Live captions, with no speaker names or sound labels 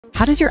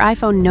How does your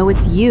iPhone know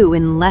it's you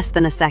in less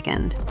than a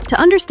second? To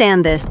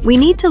understand this, we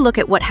need to look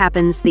at what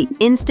happens the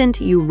instant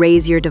you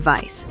raise your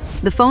device.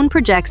 The phone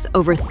projects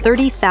over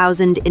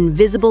 30,000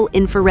 invisible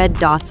infrared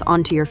dots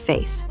onto your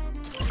face,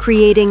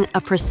 creating a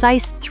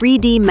precise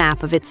 3D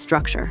map of its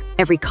structure.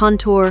 Every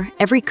contour,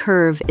 every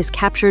curve is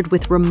captured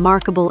with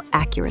remarkable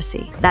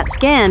accuracy. That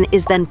scan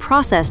is then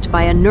processed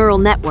by a neural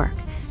network,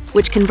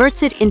 which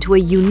converts it into a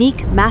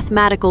unique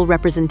mathematical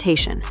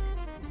representation,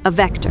 a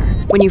vector.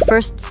 When you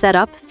first set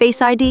up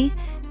Face ID,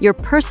 your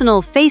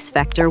personal face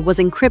vector was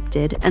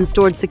encrypted and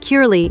stored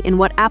securely in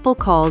what Apple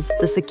calls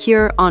the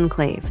Secure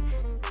Enclave,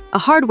 a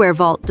hardware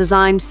vault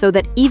designed so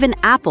that even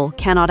Apple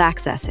cannot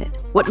access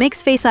it. What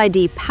makes Face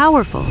ID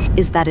powerful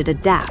is that it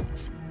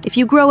adapts. If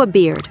you grow a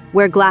beard,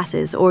 wear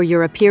glasses, or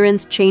your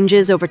appearance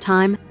changes over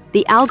time,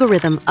 the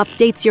algorithm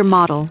updates your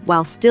model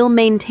while still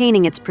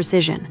maintaining its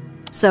precision.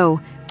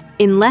 So,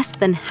 in less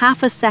than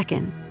half a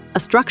second, a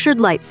structured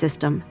light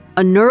system,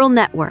 a neural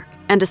network,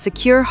 and a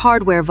secure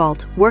hardware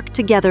vault work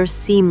together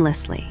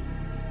seamlessly.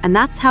 And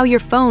that's how your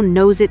phone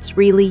knows it's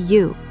really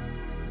you.